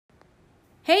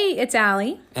Hey, it's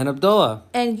Allie. And Abdullah.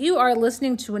 And you are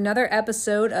listening to another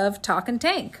episode of Talkin'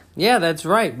 Tank. Yeah, that's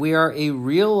right. We are a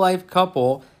real-life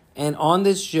couple, and on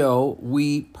this show,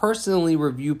 we personally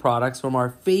review products from our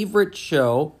favorite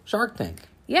show, Shark Tank.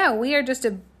 Yeah, we are just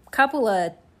a couple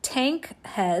of tank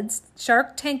heads,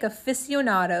 Shark Tank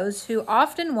aficionados, who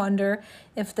often wonder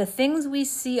if the things we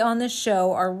see on the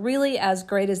show are really as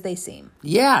great as they seem.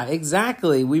 Yeah,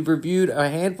 exactly. We've reviewed a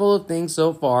handful of things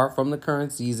so far from the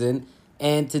current season,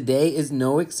 and today is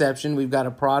no exception. We've got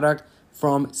a product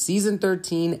from Season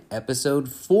 13,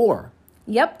 Episode 4.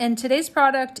 Yep, and today's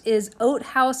product is Oat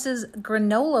House's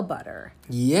granola butter.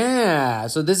 Yeah,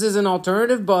 so this is an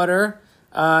alternative butter.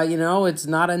 It's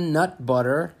not a nut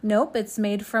butter. Nope, it's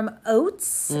made from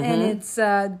oats, and it's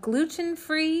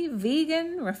gluten-free,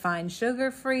 vegan, refined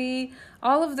sugar-free,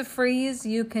 all of the frees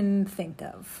you can think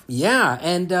of. Yeah,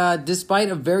 and despite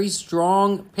a very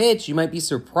strong pitch, you might be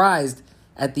surprised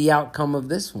at the outcome of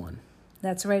this one.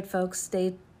 That's right, folks.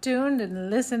 Stay tuned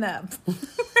and listen up.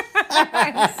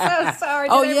 I'm so sorry.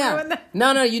 Did I ruin that?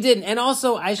 No, you didn't. And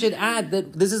also, I should add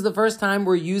that this is the first time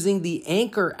we're using the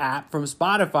Anchor app from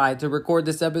Spotify to record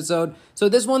this episode. So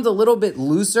this one's a little bit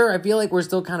looser. I feel like we're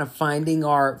still kind of finding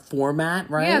our format,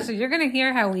 right? Yeah, so you're going to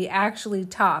hear how we actually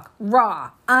talk.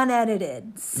 Raw,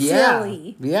 unedited,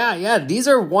 silly. Yeah. These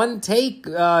are one take,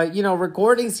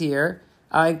 recordings here,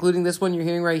 including this one you're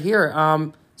hearing right here.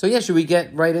 So yeah, should we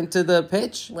get right into the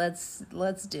pitch? Let's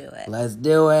do it. Let's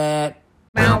do it.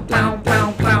 Bow, bow,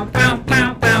 bow, bow, bow,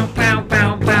 bow, bow, bow,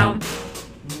 bow, bow. Bow, bow,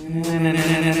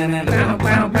 bow,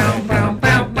 bow, bow, bow, bow,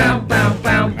 bow, bow,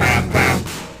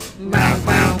 bow,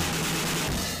 bow.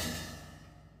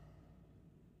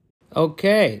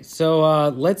 Okay, so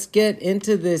let's get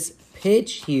into this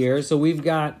pitch here. So we've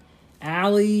got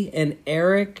Allie and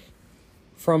Eric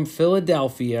from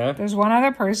Philadelphia. There's one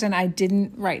other person. I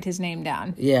didn't write his name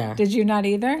down. Yeah. Did you not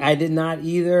either? I did not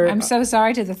either. I'm so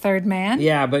sorry to the third man.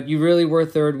 Yeah, but you really were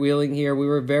third wheeling here. We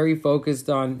were very focused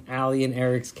on Allie and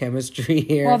Eric's chemistry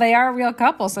here. Well, they are a real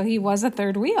couple, so he was a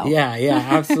third wheel. Yeah,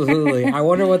 absolutely. I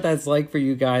wonder what that's like for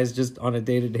you guys just on a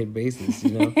day-to-day basis,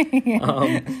 you know?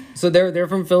 Yeah. So they're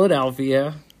from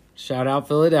Philadelphia. Shout out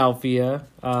Philadelphia,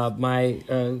 my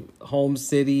home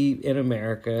city in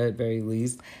America at very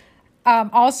least.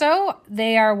 Also,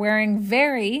 they are wearing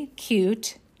very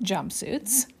cute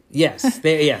jumpsuits. Yes,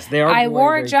 they are. I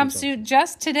wore a jumpsuit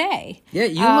just today. Yeah,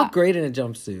 you look great in a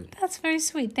jumpsuit. That's very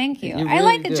sweet. Thank you. You I really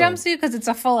like do. a jumpsuit because it's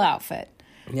a full outfit.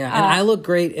 Yeah, and I look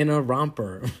great in a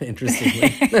romper,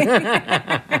 interestingly.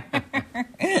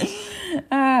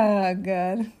 Oh,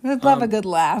 good. I'd love a good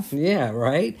laugh. Yeah,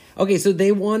 right? Okay, so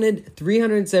they wanted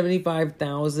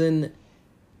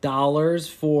 $375,000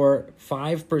 for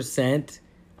 5%.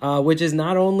 Which is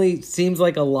not only seems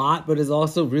like a lot, but is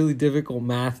also really difficult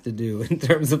math to do in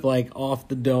terms of like off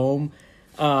the dome.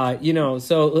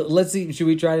 So let's see. Should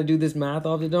we try to do this math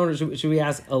off the dome, or should we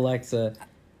ask Alexa?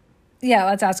 Yeah,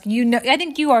 let's ask. I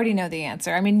think you already know the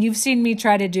answer. I mean, you've seen me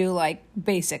try to do like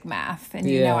basic math, and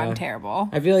you know I'm terrible.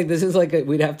 I feel like this is like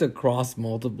we'd have to cross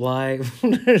multiply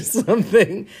or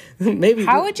something. Maybe.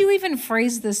 How would you even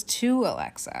phrase this to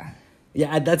Alexa?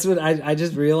 Yeah, that's what I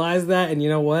just realized that, and you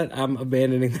know what? I'm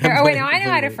abandoning that. Oh, wait, no, I know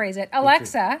how to phrase it.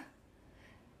 Alexa,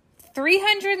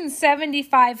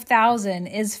 375,000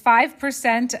 is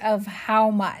 5% of how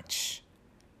much?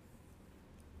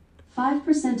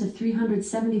 5% of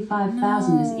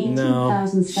 375,000 is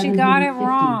 18,750. She got it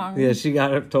wrong. Yeah, she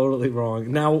got it totally wrong.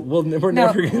 Now we're never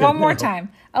going to one more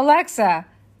time. Alexa,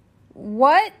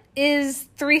 what is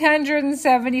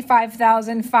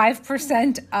 375,000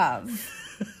 5% of?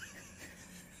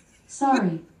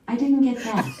 Sorry, I didn't get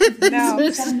that.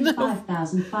 No.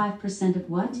 75,000 5% of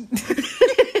what?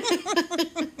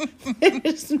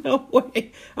 There's no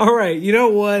way. All right, you know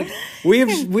what?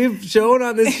 We've shown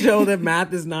on this show that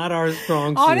math is not our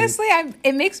strong suit. Honestly,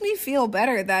 it makes me feel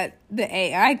better that the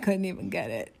AI couldn't even get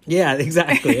it. Yeah,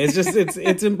 exactly. It's just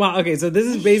it's impossible. Okay, so this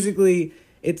is basically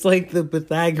it's like the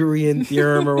Pythagorean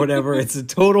theorem or whatever. It's a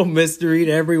total mystery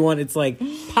to everyone. It's like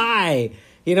pi.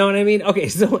 You know what I mean? Okay,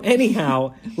 so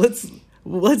anyhow, let's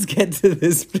get to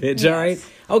this pitch, yes. All right?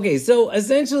 Okay, so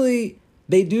essentially,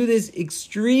 they do this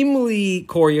extremely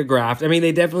choreographed. I mean,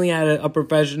 they definitely had a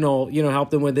professional,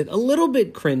 help them with it. A little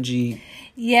bit cringy.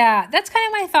 Yeah, that's kind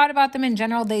of my thought about them in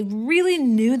general. They really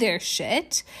knew their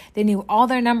shit. They knew all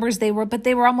their numbers. But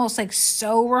they were almost like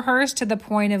so rehearsed to the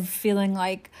point of feeling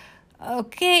like,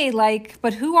 okay,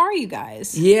 but who are you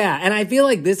guys? Yeah, and I feel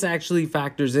like this actually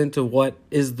factors into what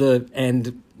is the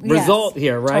end result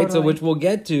here, right? Totally. So which we'll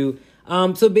get to.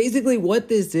 So basically what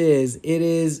this is, it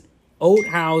is Oat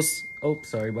House Oh,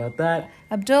 sorry about that.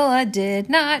 Abdullah did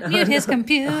not mute his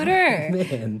computer.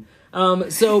 Man.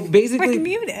 So basically, Freaking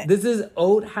mute it. this is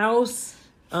Oat House.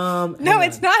 No,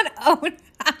 it's not Oat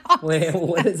House. Wait,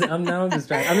 what is it? I'm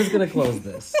distracted. I'm just gonna close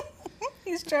this.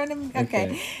 He's trying to.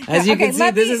 Okay. As you can see,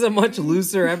 let this me- is a much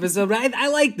looser episode. But I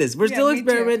like this. We're still me too.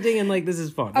 experimenting, and like this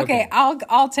is fun. Okay,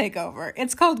 I'll take over.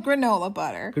 It's called granola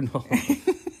butter.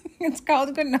 Granola. It's called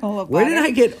granola butter. Where did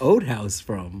I get Oat House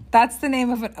from? That's the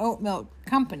name of an oat milk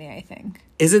company, I think.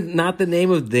 Is it not the name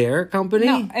of their company?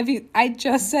 No, I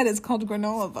just said it's called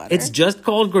granola butter. It's just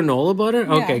called granola butter?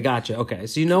 Okay, Yeah. gotcha. Okay,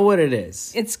 so you know what it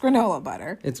is. It's granola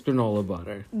butter, It's granola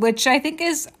butter. which I think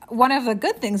is one of the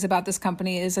good things about this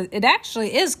company is that it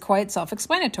actually is quite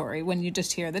self-explanatory when you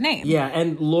just hear the name. Yeah,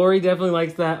 and Lori definitely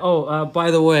likes that. Oh, by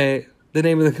the way, the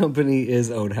name of the company is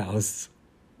Oat House.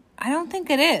 I don't think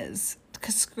it is.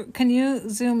 Can you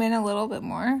zoom in a little bit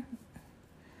more?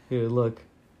 Here, look.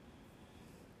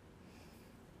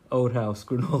 Oat House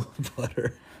granola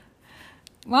butter.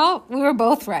 Well, we were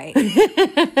both right.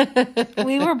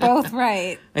 We were both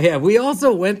right. Yeah, we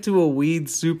also went to a weed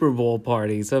Super Bowl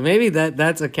party, so maybe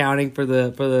that's accounting for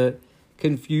the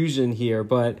confusion here.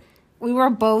 But We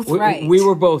were both right. we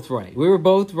were both right. We were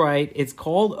both right. It's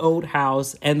called Oat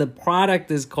House, and the product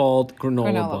is called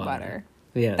granola butter.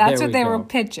 Yeah, That's there what they we were go.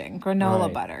 pitching, granola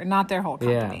Right. butter, not their whole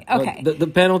company. Yeah. Okay. The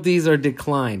penalties are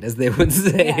declined, as they would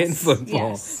say in Yes,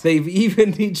 football. yes. They've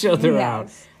evened each other out.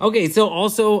 Yes. Okay, so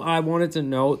also I wanted to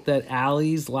note that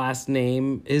Allie's last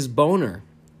name is Boner.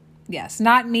 Yes,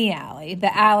 not me, Allie.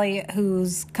 The Allie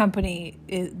whose company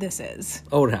this is.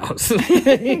 Oat House.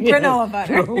 Granola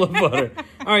butter. Granola butter.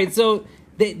 All right, so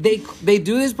they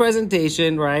do this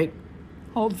presentation, right?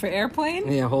 Hold for airplane?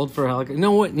 Yeah, hold for helicopter. You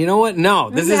know what? No,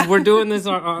 we're doing this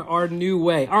our new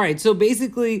way. All right, so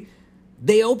basically,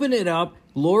 they open it up.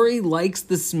 Lori likes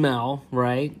the smell,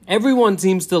 right? Everyone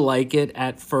seems to like it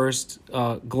at first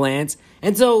glance.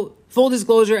 And so, full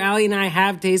disclosure, Allie and I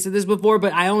have tasted this before,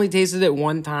 but I only tasted it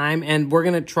one time, and we're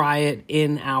going to try it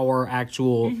in our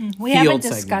actual We field haven't segment.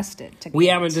 discussed it together. We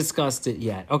haven't discussed it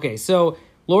yet. Okay, so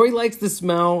Lori likes the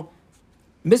smell.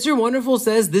 Mr. Wonderful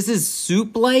says this is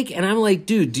soup-like, and I'm like,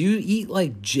 dude, do you eat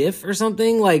like Jif or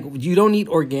something? Like, you don't eat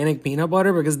organic peanut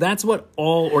butter? Because that's what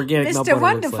all organic nut butter Mr.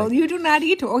 Wonderful, looks like. you do not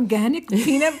eat organic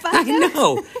peanut butter? I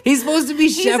know. He's supposed to be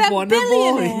Chef a Wonderful.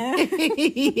 billionaire.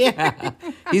 Yeah.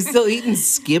 He's still eating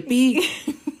Skippy.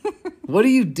 What are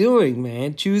you doing,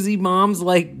 man? Choosy moms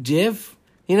like Jif?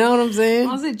 You know what I'm saying?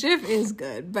 Also, Jif is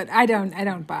good, but I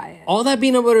don't buy it. All that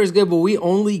peanut butter is good, but we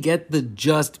only get the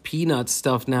just peanut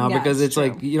stuff now Yeah, because it's true.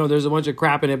 like, there's a bunch of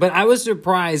crap in it. But I was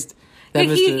surprised that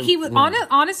He was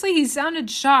honestly, he sounded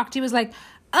shocked. He was like,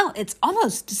 "Oh, it's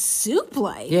almost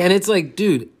soup-like." Yeah, and it's like,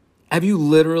 dude, have you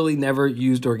literally never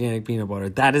used organic peanut butter?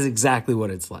 That is exactly what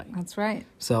it's like. That's right.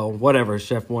 So whatever,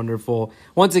 Chef Wonderful.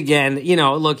 Once again,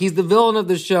 look, he's the villain of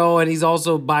the show, and he's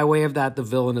also, by way of that, the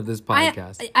villain of this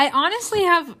podcast. I honestly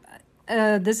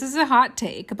have, this is a hot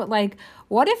take, but like,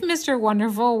 what if Mr.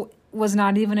 Wonderful was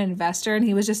not even an investor and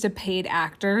he was just a paid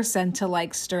actor sent to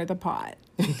like stir the pot?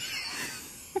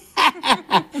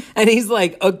 And he's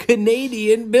like a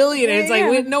Canadian billionaire. It's like, Yeah.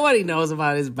 wait, nobody knows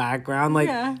about his background. Like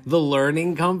Yeah. the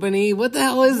Learning Company. What the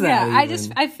hell is that? Yeah,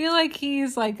 even? I feel like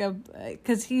he's like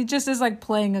because he just is like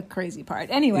playing a crazy part.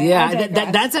 Anyway, Yeah, I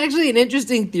digress. that's actually an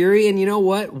interesting theory, and you know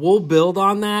what? We'll build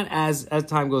on that as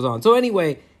time goes on. So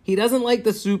anyway, he doesn't like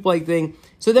the soup-like thing.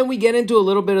 So then we get into a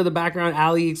little bit of the background.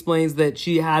 Allie explains that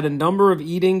she had a number of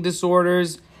eating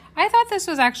disorders. I thought this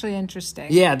was actually interesting.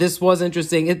 Yeah, this was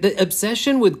interesting. The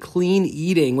obsession with clean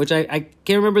eating, which I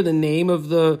can't remember the name of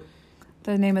the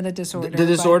name of the disorder.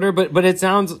 disorder, but it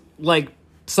sounds like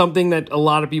something that a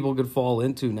lot of people could fall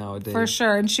into nowadays. For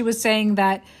sure. And she was saying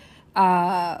that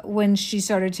when she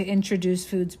started to introduce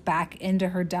foods back into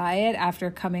her diet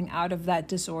after coming out of that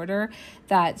disorder,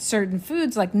 that certain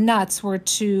foods like nuts were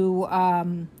too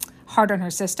hard on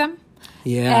her system.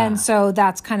 Yeah. And so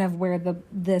that's kind of where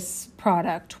this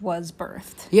product was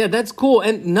birthed. Yeah, that's cool.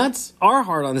 And nuts are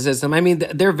hard on the system. I mean,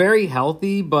 they're very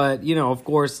healthy, but, of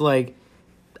course, like,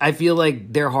 I feel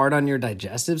like they're hard on your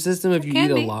digestive system if you can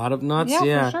eat be. a lot of nuts.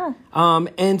 Yeah, for sure.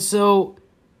 And so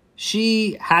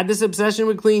she had this obsession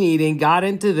with clean eating, got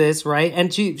into this, right?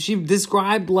 And she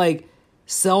described, like,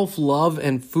 self-love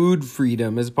and food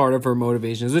freedom as part of her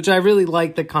motivations, which I really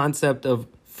like the concept of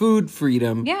food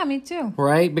freedom. Yeah, me too.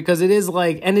 Right? Because it is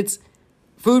like, and it's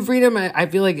food freedom. I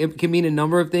feel like it can mean a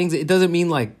number of things. It doesn't mean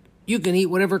like you can eat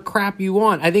whatever crap you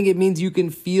want. I think it means you can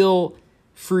feel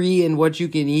free in what you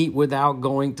can eat without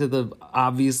going to the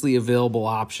obviously available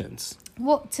options.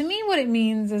 Well, to me, what it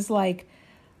means is like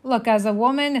look, as a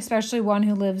woman, especially one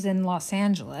who lives in Los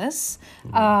Angeles,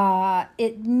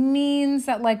 it means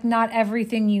that like not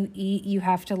everything you eat you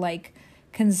have to like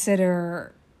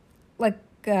consider like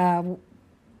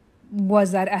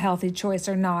was that a healthy choice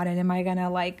or not, and am I gonna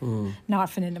like not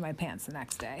fit into my pants the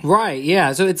next day? Right,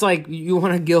 yeah. So it's like you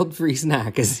want a guilt-free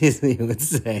snack, as you would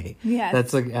say. Yes.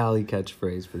 That's like Allie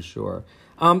catchphrase for sure.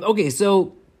 Okay,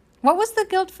 so What was the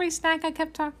guilt-free snack I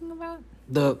kept talking about?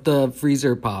 the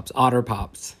freezer pops, Otter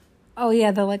Pops. Oh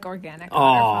yeah, the like organic. Oh,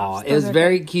 Otter Pops. it was Those are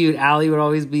very cute. Allie would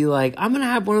always be like, I'm going to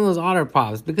have one of those Otter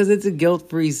Pops because it's a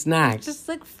guilt-free snack. just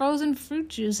like frozen fruit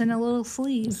juice in a little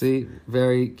sleeve. See?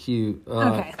 Very cute.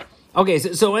 Okay. Okay,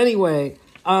 so anyway,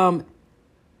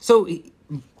 so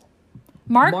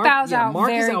Mark Mark- bows yeah, out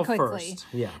Mark is very out quickly. first.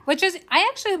 Yeah. Which is, I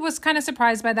actually was kind of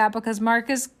surprised by that because Mark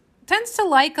tends to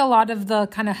like a lot of the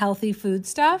kind of healthy food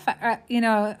stuff,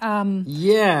 yeah.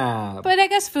 but I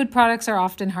guess food products are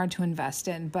often hard to invest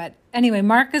in. But anyway,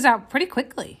 Mark is out pretty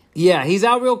quickly. Yeah, he's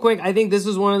out real quick. I think this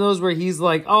was one of those where he's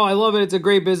like, oh, I love it. It's a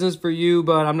great business for you,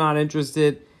 but I'm not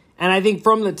interested. And I think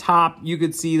from the top, you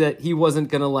could see that he wasn't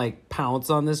going to like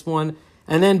pounce on this one.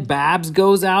 And then Babs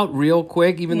goes out real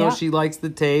quick, even though Yeah. she likes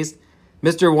the taste.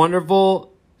 Mr.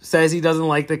 Wonderful says he doesn't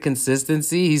like the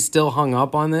consistency. He's still hung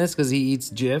up on this because he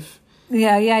eats Jif.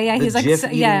 Yeah. The He's like, Jif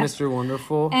eating yeah. Mr.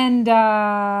 Wonderful. And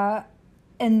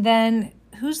then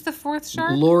who's the fourth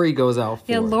shark? Lori goes out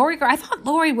for Yeah, it. Lori. I thought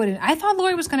Lori wouldn't. I thought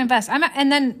Lori was going to invest.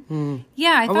 And then,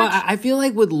 yeah, I thought. Well, I feel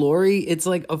like with Lori, it's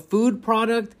like a food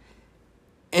product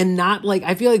and not like,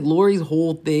 I feel like Lori's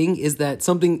whole thing is that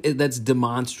something that's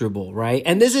demonstrable, right?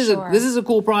 And this Sure. is a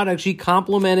cool product. She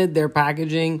complimented their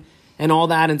packaging and all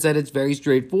that and said it's very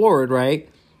straightforward, right?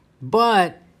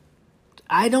 But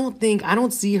I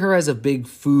don't see her as a big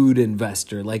food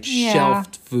investor, like Yeah.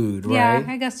 shelved food, right? Yeah,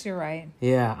 I guess you're right.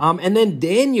 Yeah. And then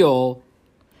Daniel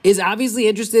is obviously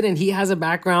interested and he has a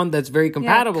background that's very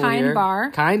compatible yeah, Kind here.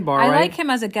 Bar. Kind Bar, I right? like him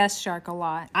as a guest shark a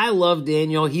lot. I love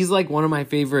Daniel. He's like one of my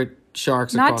favorite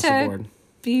sharks Not across the board.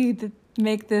 to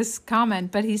make this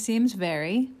comment, but he seems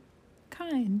very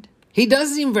kind. He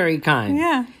does seem very kind.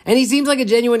 Yeah. And he seems like a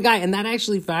genuine guy. And that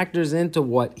actually factors into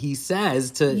what he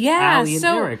says to Yeah, Allie and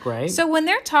Eric, right? So when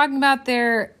they're talking about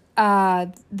their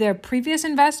previous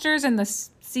investors and the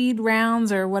seed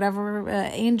rounds or whatever,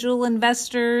 angel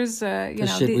investors,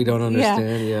 shit we don't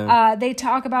understand, yeah. they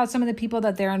talk about some of the people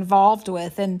that they're involved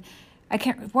with, and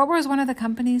what was one of the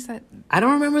companies that? I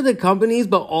don't remember the companies,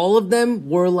 but all of them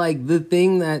were like the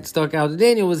thing that stuck out to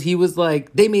Daniel was he was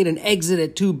like, they made an exit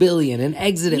at $2 billion, an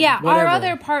exit at whatever. Our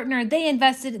other partner,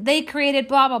 they created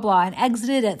blah, blah, blah, and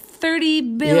exited at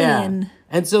 $30 billion. Yeah.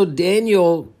 And so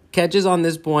Daniel catches on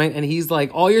this point and he's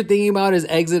like, all you're thinking about is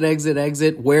exit, exit,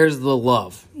 exit. Where's the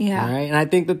love? Yeah. All right. And I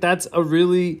think that that's a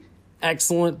really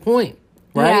excellent point,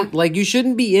 right? Yeah. Like you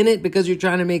shouldn't be in it because you're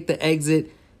trying to make the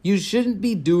exit. You shouldn't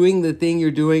be doing the thing you're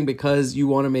doing because you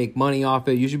want to make money off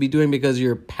it. You should be doing it because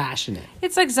you're passionate.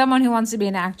 It's like someone who wants to be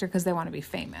an actor because they want to be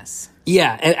famous.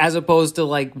 Yeah, as opposed to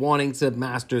like wanting to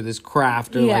master this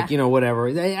craft or Yeah. like, whatever.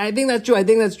 I think that's true. I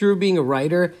think that's true being a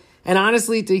writer. And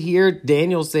honestly, to hear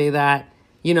Daniel say that,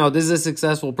 this is a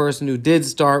successful person who did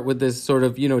start with this sort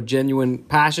of, genuine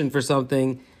passion for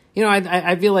something.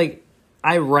 I feel like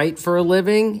I write for a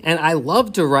living and I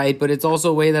love to write, but it's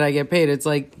also a way that I get paid. It's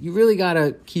like, you really got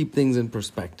to keep things in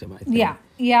perspective, I think.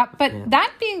 Yeah. But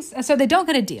that being, so they don't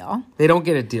get a deal. They don't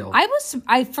get a deal.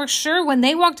 I for sure, when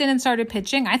they walked in and started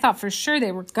pitching, I thought for sure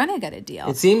they were going to get a deal.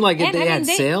 It seemed like And, they had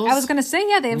sales. I was going to say,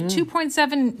 they have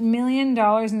 $2.7 million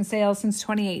in sales since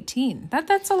 2018.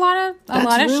 That's a lot of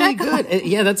really shekel. good.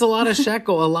 Yeah, that's a lot of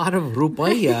shekel, a lot of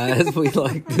rupaya, as we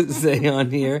like to say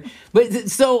on here. But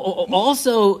so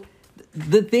also,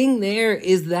 the thing there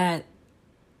is that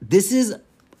this is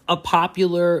a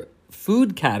popular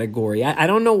food category. I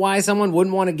don't know why someone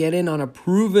wouldn't want to get in on a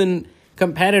proven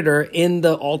competitor in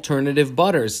the alternative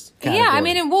butters category. Yeah, I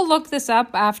mean, and we'll look this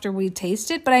up after we taste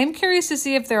it, but I am curious to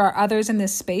see if there are others in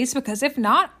this space, because if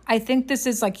not, I think this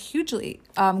is like hugely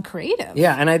creative.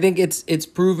 Yeah, and I think it's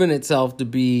proven itself to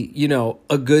be,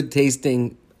 a good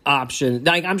tasting option.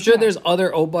 Like I'm sure there's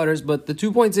other oat butters, but the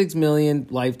 2.6 million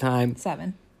lifetime.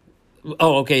 7.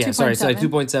 Oh, okay, yeah, sorry, 2.7.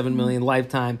 2.7 million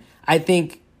lifetime. I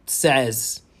think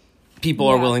says people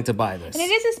are willing to buy this. And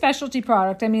it is a specialty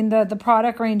product. I mean, the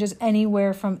product ranges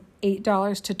anywhere from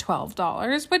 $8 to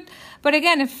 $12. But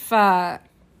again, if I'll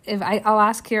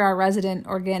ask here our resident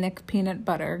organic peanut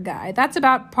butter guy, that's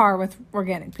about par with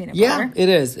organic peanut Yeah, butter. it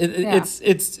is.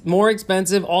 It's more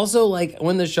expensive. Also, like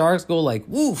when the sharks go like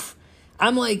woof,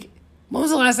 I'm like, when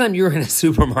was the last time you were in a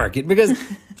supermarket? Because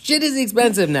shit is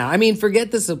expensive now. I mean,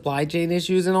 forget the supply chain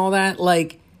issues and all that.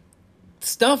 Like,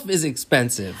 stuff is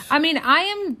expensive. I mean, I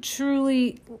am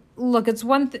truly look. It's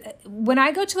when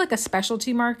I go to like a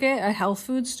specialty market, a health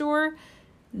food store,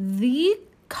 the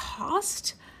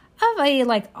cost of a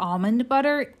like almond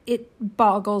butter, it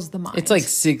boggles the mind. It's like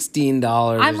 $16.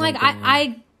 I'm like,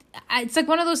 I it's like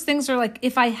one of those things where like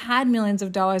if I had millions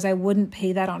of dollars, I wouldn't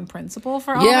pay that on principle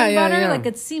for almond butter. Yeah. Like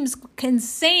it seems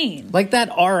insane. Like that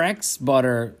RX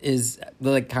butter is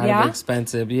like kind of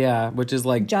expensive, which is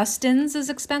like Justin's is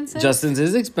expensive. Justin's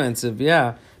is expensive,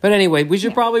 yeah. But anyway, we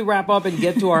should probably wrap up and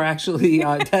get to our actually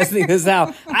testing this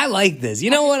out. I like this.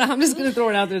 You know what? I'm just going to throw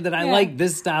it out there that I like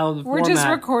this style of We're format. just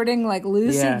recording like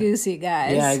loosey-goosey,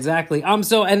 guys. Yeah, exactly.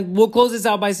 So, and we'll close this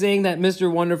out by saying that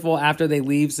Mr. Wonderful, after they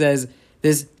leave, says,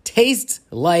 this tastes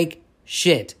like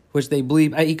shit, which they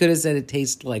bleep. He could have said it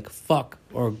tastes like fuck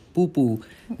or poo-poo,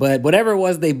 but whatever it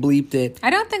was, they bleeped it. I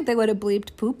don't think they would have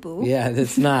bleeped poo-poo. Yeah,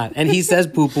 it's not. And he says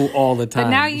poo-poo all the time.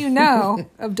 But now you know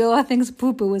Abdullah thinks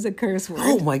poo-poo is a curse word.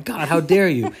 Oh my God, how dare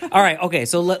you. All right, okay,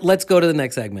 so let's go to the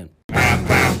next segment.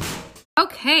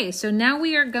 Okay, so now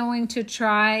we are going to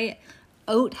try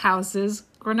Oat House's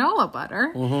granola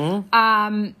butter.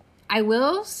 I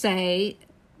will say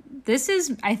this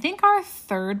is, I think, our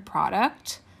third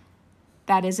product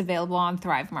that is available on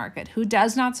Thrive Market, who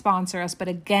does not sponsor us. But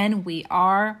again, we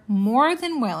are more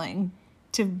than willing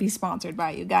to be sponsored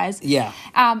by you guys. Yeah.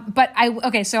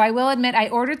 So I will admit I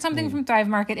ordered something from Thrive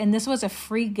Market, and this was a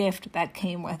free gift that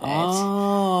came with it.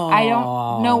 Oh. I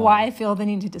don't know why I feel the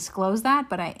need to disclose that,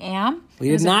 but I am. We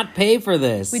did not pay for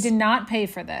this. We did not pay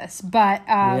for this, but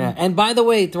yeah. And by the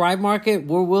way, Thrive Market,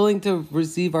 we're willing to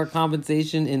receive our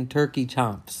compensation in turkey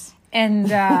chomps. And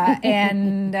turkey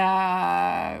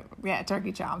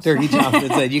chomps. Turkey chomps.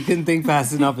 It's like you couldn't think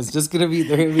fast enough. It's just they're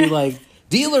gonna be like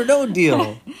deal or no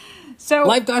deal. So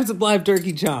lifetime supply of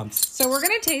turkey chomps. So we're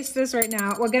gonna taste this right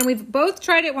now. Well, again, we've both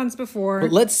tried it once before.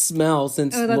 But let's smell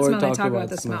since Laura talked about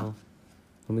the smell.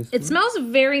 It smells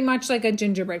very much like a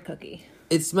gingerbread cookie.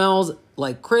 It smells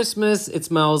like Christmas. It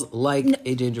smells like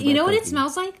a gingerbread cookie. You know what it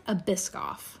smells like? A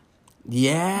Biscoff.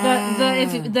 Yeah.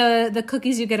 The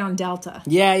cookies you get on Delta.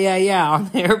 Yeah, on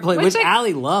the airplane, which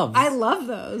Allie loves. I love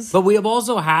those. But we have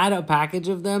also had a package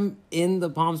of them in the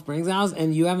Palm Springs house,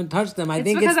 and you haven't touched them. I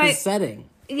think it's the setting.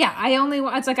 Yeah,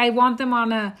 it's like I want them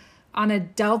on a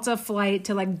Delta flight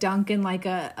to like dunk in like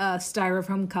a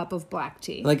styrofoam cup of black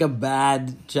tea. Like a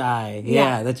bad chai.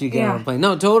 Yeah, that you get on a plane.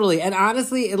 No, totally. And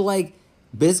honestly, it like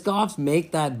Biscoffs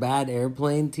make that bad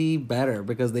airplane tea better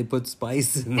because they put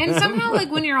spice in them. And somehow, like,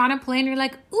 when you're on a plane, you're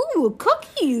like, ooh,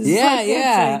 cookies. Yeah.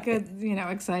 It's like,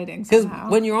 exciting Because somehow.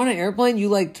 when you're on an airplane, you,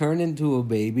 like, turn into a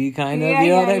baby, kind of. You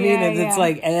know what I mean? And it's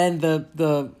like, and then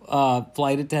the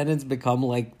flight attendants become,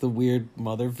 like, the weird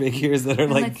mother figures that are,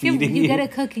 like feeding you. You get a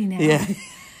cookie now. Yeah.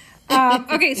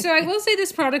 Okay, so I will say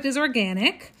this product is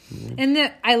organic. And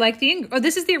I like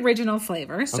this is the original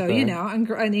flavor. So,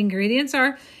 the ingredients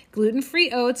are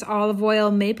gluten-free oats, olive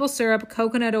oil, maple syrup,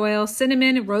 coconut oil,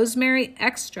 cinnamon, rosemary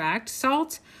extract,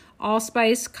 salt,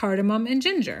 allspice, cardamom, and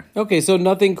ginger. Okay, so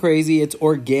nothing crazy. It's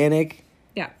organic.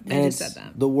 Yeah, I just said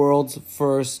that. The world's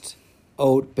first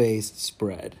oat-based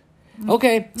spread.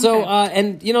 Okay, so,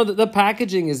 and, the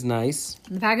packaging is nice.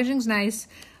 The packaging's nice.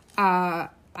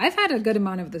 I've had a good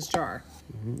amount of this jar.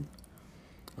 Mm-hmm.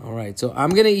 All right, so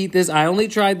I'm going to eat this. I only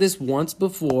tried this once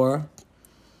before,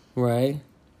 right?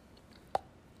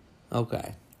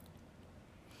 Okay.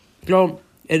 So,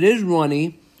 it is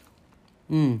runny.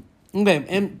 Okay,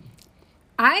 and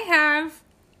I have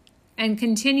and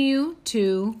continue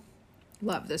to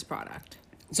love this product.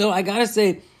 So, I got to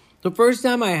say, the first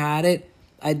time I had it,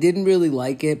 I didn't really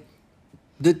like it.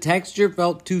 The texture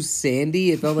felt too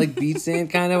sandy. It felt like beach sand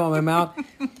kind of on my mouth.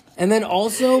 And then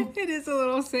also... It is a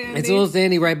little sandy. It's a little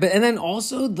sandy, right? But and then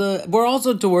also we're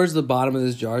also towards the bottom of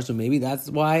this jar, so maybe that's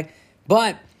why.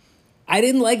 But I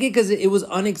didn't like it because it was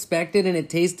unexpected and it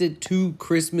tasted too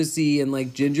Christmassy and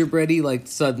like gingerbready, like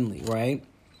suddenly, right?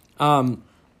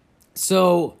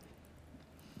 So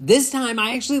this time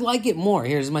I actually like it more.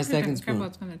 Here's my second spoon.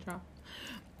 It's gonna drop.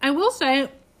 I will say,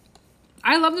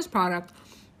 I love this product.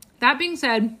 That being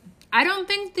said, I don't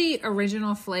think the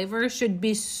original flavor should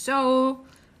be so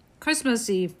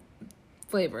Christmassy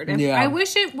flavored. I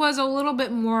wish it was a little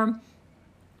bit more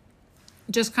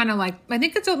just kind of like, I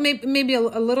think it's maybe a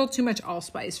little too much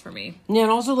allspice for me. Yeah,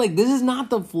 and also like this is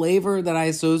not the flavor that I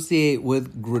associate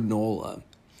with granola.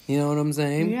 You know what I'm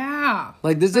saying? Yeah.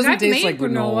 Like this doesn't taste like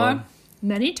granola.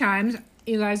 Many times.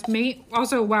 You guys may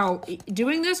also, wow,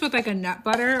 doing this with like a nut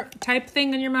butter type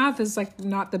thing in your mouth is like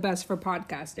not the best for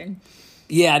podcasting.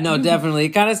 Yeah, no, definitely. It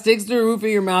kind of sticks to the roof of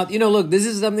your mouth. Look, this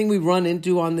is something we run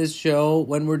into on this show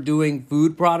when we're doing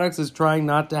food products, is trying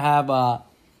not to have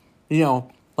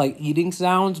like eating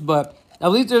sounds, but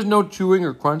at least there's no chewing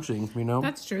or crunching,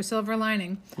 That's true. Silver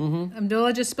lining.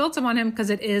 Abdullah just spilled some on him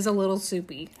because it is a little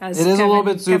soupy. As It is a little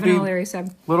bit soupy. Kevin O'Leary said.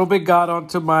 A little bit got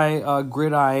onto my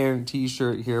gridiron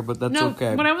t-shirt here, but that's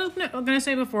okay. What I was going to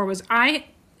say before was I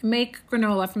make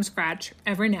granola from scratch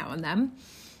every now and then.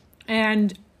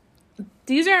 And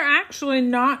these are actually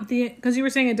not because you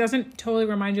were saying it doesn't totally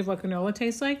remind you of what granola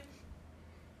tastes like.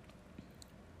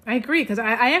 I agree, because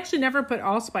I actually never put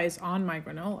allspice on my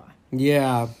granola.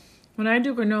 Yeah. When I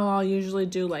do granola, I'll usually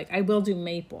do I will do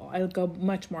maple. I would go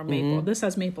much more maple. This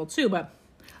has maple too, but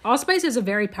allspice is a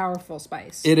very powerful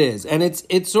spice. It is. And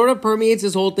it sort of permeates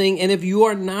this whole thing. And if you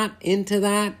are not into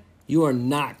that, you are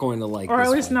not going to like or this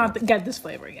at least flavor. not get this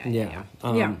flavor. Yeah.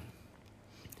 Yeah.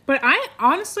 But I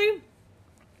honestly,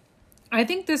 I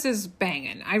think this is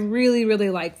banging. I really, really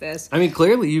like this. I mean,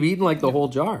 clearly you've eaten like the whole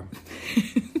jar.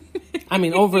 I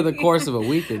mean, over the course of a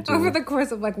week or two. Over the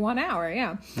course of 1 hour,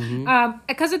 yeah.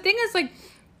 Because the thing is,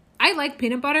 I like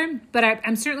peanut butter, but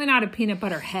I'm certainly not a peanut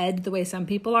butter head the way some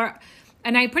people are.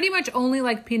 And I pretty much only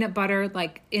like peanut butter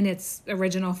in its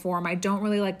original form. I don't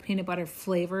really like peanut butter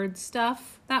flavored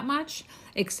stuff that much,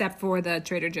 except for the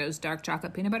Trader Joe's dark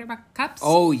chocolate peanut butter cups.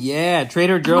 Oh, yeah.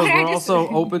 Trader Joe's were also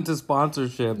open to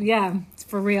sponsorship. Yeah, it's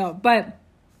for real. But,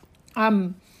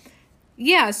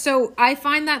 yeah, so I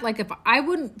find that if I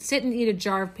wouldn't sit and eat a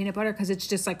jar of peanut butter because it's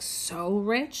just so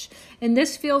rich, and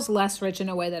this feels less rich in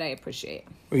a way that I appreciate.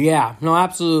 Yeah, no,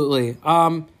 absolutely.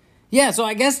 Yeah, so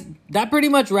I guess that pretty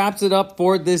much wraps it up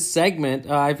for this segment.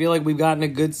 I feel like we've gotten a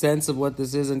good sense of what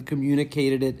this is and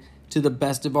communicated it to the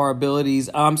best of our abilities.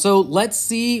 So let's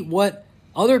see what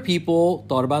other people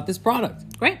thought about this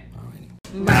product. Great.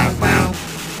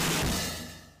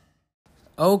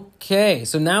 Okay,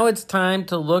 so now it's time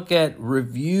to look at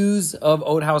reviews of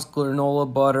Oat House granola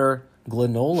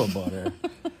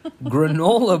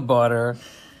butter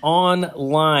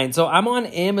online. So I'm on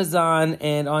Amazon,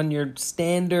 and on your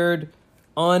standard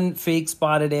unfake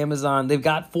spotted Amazon, they've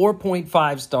got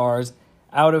 4.5 stars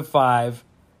out of 5.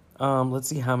 Let's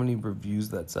see how many reviews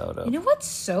that's out of. You know what's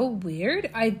so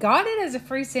weird? I got it as a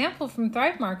free sample from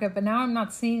Thrive Market, but now I'm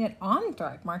not seeing it on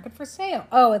Thrive Market for sale.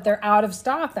 Oh, they're out of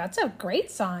stock. That's a great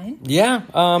sign. Yeah.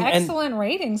 Excellent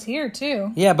ratings here,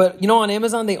 too. Yeah, but, on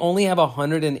Amazon, they only have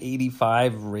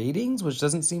 185 ratings, which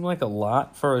doesn't seem like a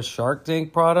lot for a Shark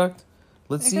Tank product.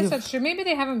 Let's see. I guess that's true. Maybe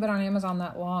they haven't been on Amazon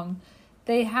that long.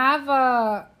 They have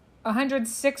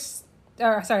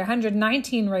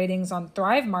 119 ratings on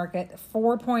Thrive Market,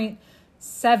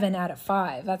 4.7 out of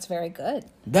 5. That's very good.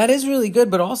 That is really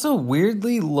good, but also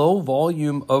weirdly low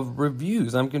volume of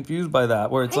reviews. I'm confused by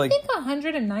that, where it's I think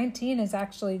 119 is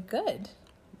actually good.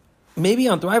 Maybe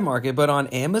on Thrive Market, but on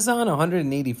Amazon,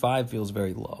 185 feels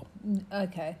very low.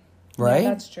 Okay. Right? Yeah,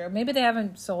 that's true. Maybe they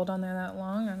haven't sold on there that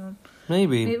long. I don't.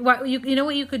 Maybe. You know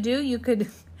what you could do? You could.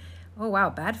 Oh wow,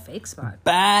 bad fake spot.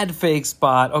 Bad fake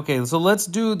spot. Okay, so let's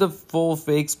do the full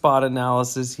fake spot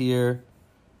analysis here.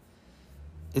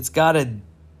 It's got a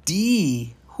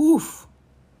D. Oof.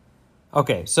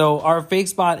 Okay, so our fake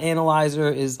spot analyzer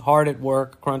is hard at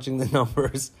work crunching the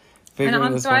numbers. And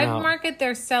on Thrive Market,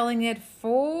 they're selling it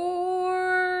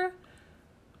for.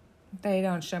 They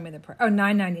don't show me the price. Oh,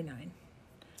 $9.99.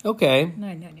 Okay.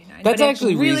 $9.99. That's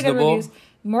actually really reasonable. Good reviews.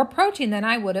 More protein than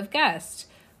I would have guessed.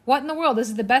 What in the world? This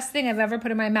is the best thing I've ever put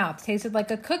in my mouth. Tasted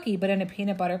like a cookie, but in a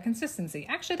peanut butter consistency.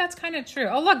 Actually, that's kind of true.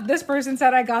 Oh, look, this person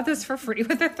said I got this for free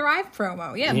with a Thrive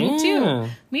promo. Yeah, me too.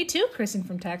 Me too, Kristen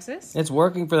from Texas. It's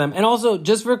working for them. And also,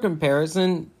 just for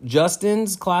comparison,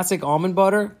 Justin's classic almond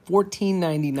butter,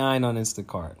 $14.99 on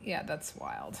Instacart. Yeah, that's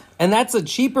wild. And that's a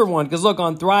cheaper one, because look,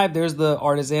 on Thrive, there's the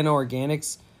Artisanal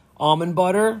Organics almond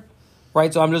butter,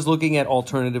 right? So I'm just looking at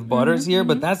alternative butters here,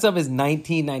 but that stuff is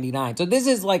 $19.99. So this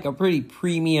is like a pretty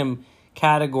premium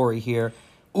category here.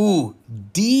 Ooh,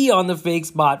 D on the fake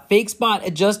spot. Fake spot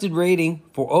adjusted rating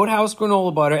for Oat House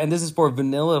granola butter, and this is for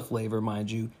vanilla flavor, mind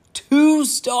you. 2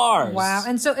 stars. Wow.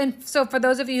 And so for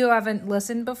those of you who haven't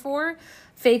listened before,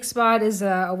 Fake Spot is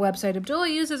a website Abdullah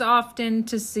uses often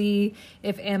to see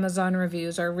if Amazon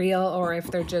reviews are real or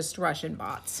if they're just Russian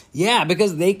bots. Yeah,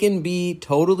 because they can be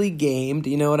totally gamed.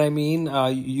 You know what I mean?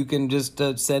 You can just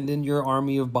send in your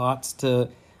army of bots to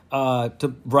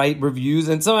write reviews,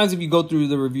 and sometimes if you go through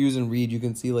the reviews and read, you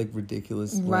can see like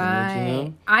ridiculous language, you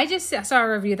know? I just saw a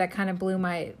review that kind of blew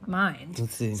my mind.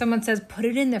 Let's see. Someone says, put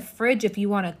it in the fridge if you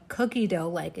want a cookie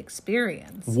dough-like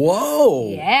experience. Whoa!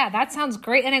 Yeah, that sounds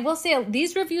great. And I will say,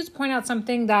 these reviews point out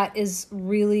something that is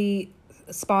really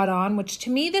spot on, which to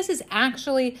me, this is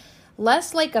actually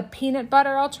less like a peanut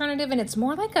butter alternative, and it's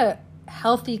more like a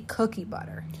healthy cookie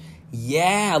butter.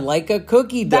 Yeah, like a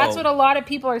cookie dough. That's what a lot of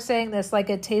people are saying this, like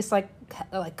it tastes like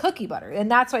cookie butter. And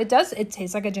that's what it does. It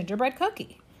tastes like a gingerbread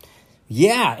cookie.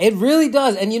 Yeah, it really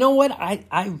does. And you know what?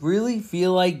 I really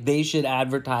feel like they should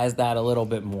advertise that a little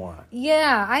bit more.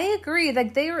 Yeah, I agree.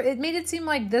 Like it made it seem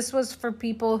like this was for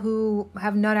people who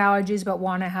have nut allergies but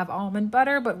want to have almond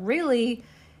butter. But really,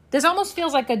 this almost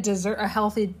feels like a dessert, a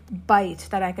healthy bite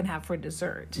that I can have for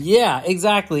dessert. Yeah,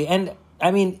 exactly. And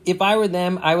I mean, if I were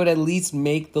them, I would at least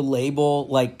make the label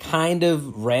like kind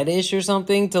of reddish or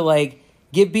something to like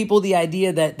give people the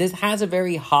idea that this has a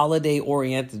very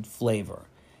holiday-oriented flavor.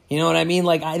 You know what I mean?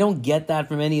 Like, I don't get that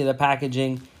from any of the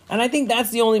packaging. And I think that's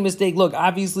the only mistake. Look,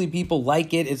 obviously people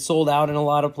like it. It's sold out in a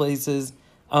lot of places.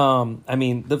 I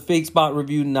mean, the Fake Spot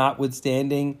review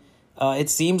notwithstanding, it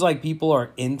seems like people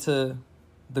are into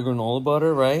the granola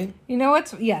butter, right? You know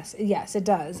what's... Yes, it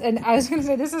does. And I was going to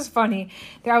say, this is funny.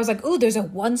 There, I was like, ooh, there's a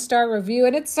 1-star review.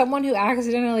 And it's someone who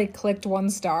accidentally clicked 1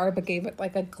 star but gave it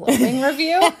like a glowing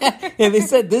review. Yeah, they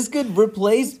said this could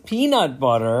replace peanut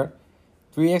butter...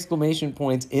 3 exclamation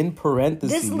points in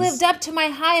parentheses. This lived up to my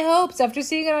high hopes after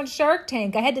seeing it on Shark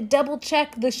Tank. I had to double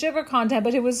check the sugar content,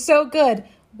 but it was so good.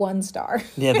 1 star.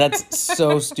 Yeah, that's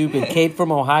so stupid. Kate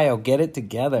from Ohio, get it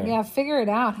together. Yeah, figure it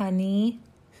out, honey.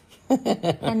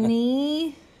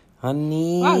 Honey.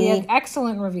 Wow, you have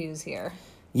excellent reviews here.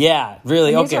 Yeah, really,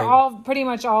 and okay. These are all pretty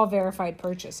much all verified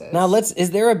purchases. Now,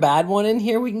 is there a bad one in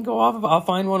here we can go off of? I'll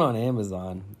find one on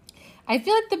Amazon. I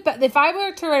feel like if I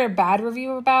were to write a bad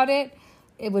review about it,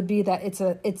 it would be that it's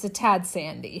a tad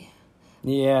sandy.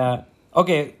 Yeah.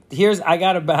 Okay, I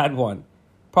got a bad one.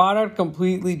 Product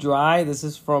completely dry. This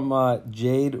is from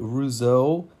Jade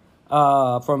Rousseau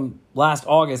from last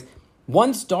August.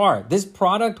 1 star. This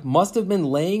product must have been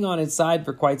laying on its side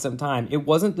for quite some time. It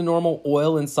wasn't the normal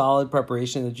oil and solid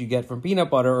preparation that you get from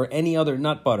peanut butter or any other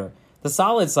nut butter. The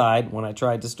solid side, when I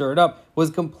tried to stir it up,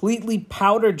 was completely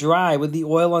powder dry with the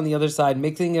oil on the other side.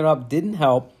 Mixing it up didn't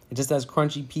help. It just has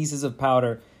crunchy pieces of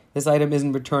powder. This item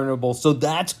isn't returnable, so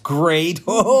that's great.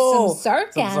 Oh, some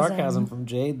sarcasm from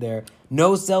Jade there.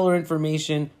 No seller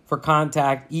information for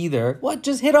contact either. What?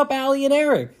 Just hit up Allie and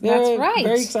Eric. That's right.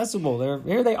 Very accessible.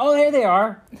 Here they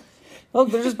are.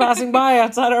 Look, they're just passing by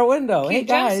outside our window. Cute hey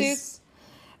guys. Jumpsuits.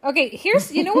 Okay,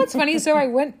 you know what's funny? So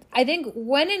I think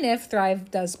when and if Thrive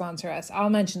does sponsor us,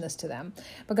 I'll mention this to them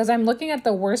because I'm looking at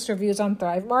the worst reviews on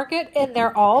Thrive Market and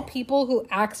they're all people who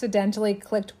accidentally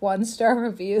clicked 1-star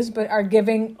reviews but are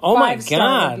giving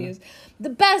 5-star reviews.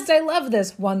 The best, I love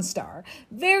this, 1 star.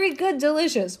 Very good,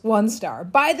 delicious, 1 star.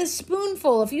 Buy the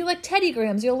spoonful. If you like Teddy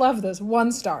Grahams, you'll love this,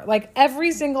 1 star. Like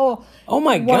every single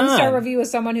 1-star review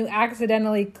is someone who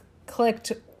accidentally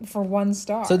clicked for 1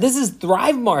 star. So this is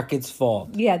Thrive Market's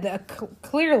fault. Yeah,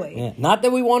 clearly. Yeah. Not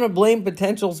that we want to blame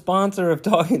potential sponsor of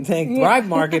Talking Tank Thrive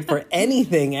Market for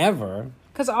anything ever.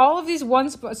 Because all of these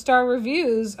 1-star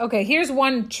reviews... Okay, here's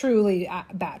one truly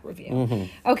bad review.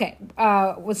 Mm-hmm. Okay,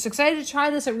 was excited to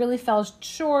try this. It really fell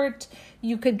short.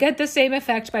 You could get the same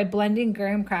effect by blending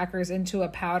graham crackers into a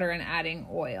powder and adding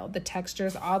oil. The texture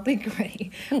is oddly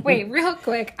gritty. Wait, real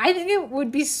quick. I think it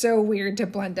would be so weird to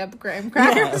blend up graham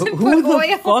crackers and put oil in Who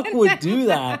the fuck would do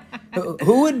that?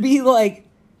 Who would be like,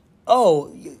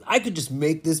 oh, I could just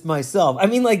make this myself. I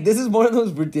mean, like, this is one of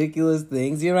those ridiculous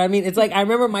things. You know what I mean? It's like, I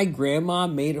remember my grandma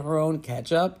made her own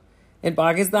ketchup in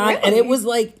Pakistan. Really? And it was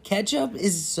like, ketchup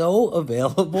is so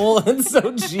available and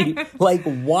so cheap. Like,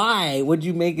 why would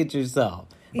you make it yourself?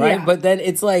 Right? Yeah. But then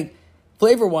it's like,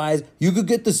 flavor-wise, you could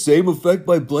get the same effect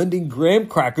by blending graham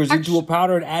crackers into a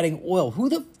powder and adding oil. Who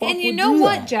the fuck would do that? And you know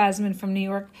what, Jasmine from New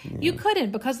York? Yeah. You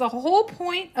couldn't, because the whole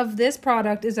point of this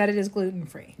product is that it is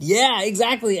gluten-free. Yeah,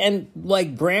 exactly. And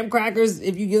like graham crackers,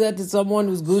 if you give that to someone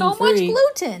who's gluten-free... So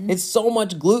much gluten. It's so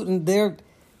much gluten.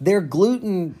 Their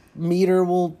gluten meter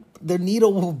their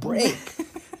needle will break.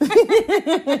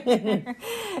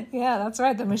 Yeah, that's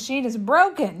right. The machine is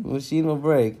broken. The machine will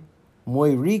break.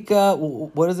 Muy rica.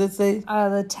 What does it say?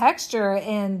 The texture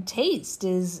and taste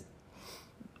is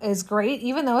great,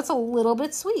 even though it's a little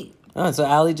bit sweet. Oh, so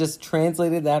Allie just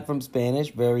translated that from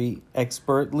Spanish very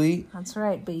expertly. That's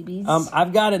right, babies.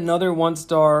 I've got another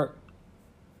 1-star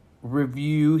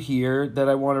review here that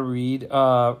I want to read.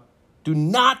 Do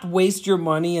not waste your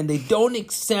money, and they don't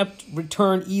accept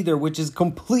return either, which is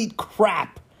complete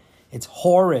crap. It's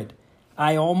horrid.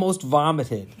 I almost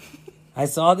vomited. I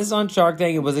saw this on Shark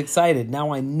Tank and was excited.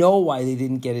 Now I know why they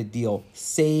didn't get a deal.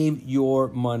 Save your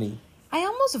money. I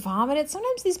almost vomited.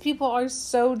 Sometimes these people are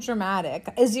so dramatic.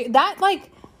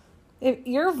 If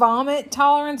your vomit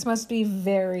tolerance must be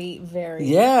very,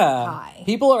 very high.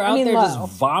 People are out there low. just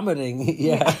vomiting.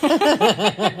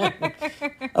 Yeah.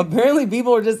 Apparently,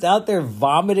 people are just out there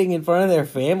vomiting in front of their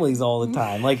families all the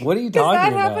time. Like, what are you talking that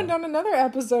about? That happened on another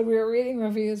episode. We were reading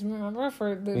reviews, remember,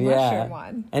 for the mushroom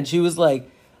one. And she was like,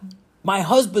 my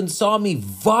husband saw me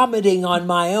vomiting on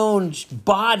my own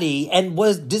body and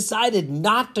decided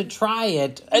not to try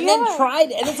it, and then tried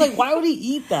it. And it's like, why would he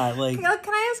eat that? Like, can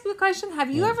I ask you a question?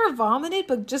 Have you ever vomited,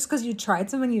 but just because you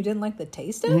tried something you didn't like the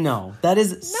taste of? No, that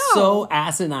is so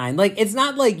asinine. Like, it's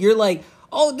not like you're like,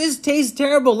 oh, this tastes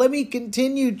terrible, let me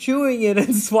continue chewing it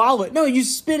and swallow it. No, you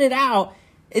spit it out.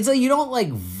 It's like you don't like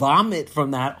vomit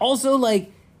from that. Also,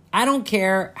 like, I don't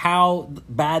care how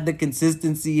bad the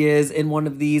consistency is in one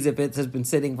of these, if it has been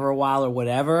sitting for a while or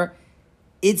whatever.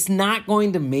 It's not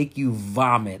going to make you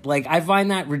vomit. Like, I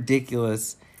find that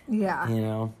ridiculous. Yeah. You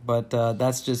know, but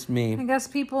that's just me. I guess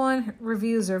people in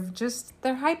reviews are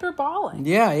they're hyperbolic.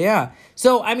 Yeah.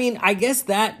 So, I mean, I guess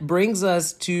that brings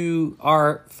us to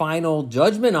our final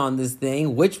judgment on this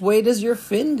thing. Which way does your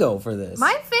fin go for this?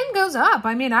 My fin goes up.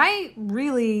 I mean, I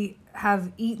really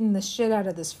have eaten the shit out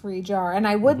of this free jar, and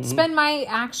I would spend my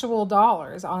actual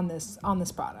dollars on this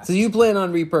product. So you plan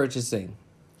on repurchasing?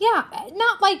 Yeah,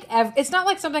 not like it's not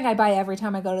like something I buy every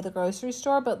time I go to the grocery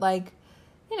store, but like,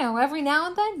 you know, every now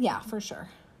and then, yeah, for sure.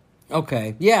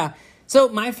 Okay, yeah. So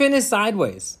my fin is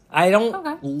sideways. I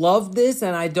don't love this,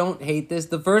 and I don't hate this.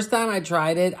 The first time I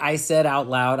tried it, I said out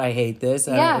loud, "I hate this."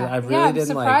 And I really didn't like it. I'm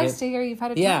surprised to hear you've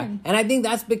had a turn. And I think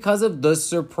that's because of the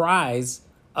surprise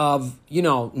of, you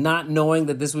know, not knowing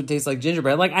that this would taste like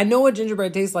gingerbread. Like, I know what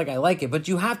gingerbread tastes like, I like it, but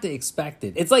you have to expect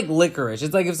it. It's like licorice.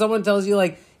 It's like if someone tells you,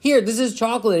 like, here, this is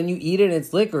chocolate, and you eat it and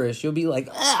it's licorice, you'll be like,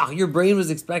 ah, your brain was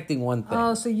expecting one thing.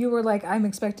 Oh, so you were like, I'm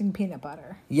expecting peanut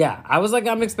butter. Yeah, I was like,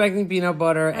 I'm expecting peanut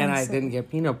butter, and I didn't get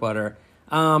peanut butter.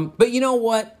 But you know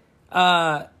what?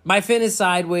 My fin is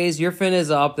sideways, your fin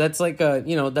is up. That's like a,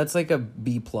 you know, that's like a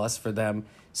B+ for them.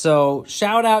 So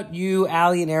shout out you,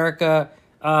 Allie and Erica.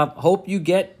 Hope you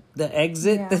get the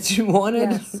exit that you wanted.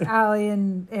 Yes, Allie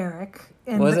and Eric.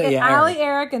 And was it? Yeah, Allie,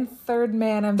 Eric, and third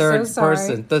man. I'm so sorry. Third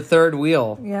person. The third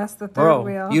wheel. Yes, the third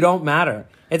wheel. You don't matter.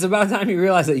 It's about time you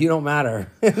realize that you don't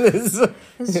matter. His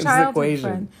childhood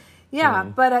friend. Yeah,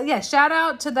 but shout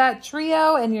out to that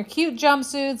trio and your cute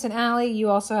jumpsuits. And Allie, you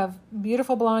also have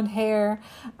beautiful blonde hair.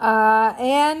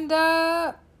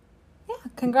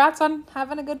 Congrats on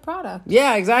having a good product.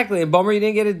 Yeah, exactly. And bummer you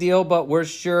didn't get a deal, but we're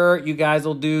sure you guys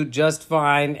will do just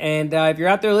fine. And if you're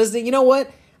out there listening, you know what?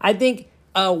 I think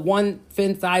one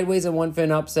fin sideways and one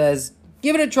fin up says,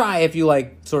 give it a try if you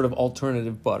like sort of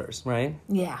alternative butters, right?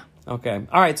 Yeah. Okay.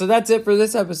 All right. So that's it for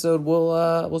this episode.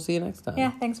 We'll see you next time.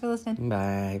 Yeah. Thanks for listening.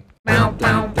 Bye. Bow,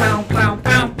 bow, bow, bow.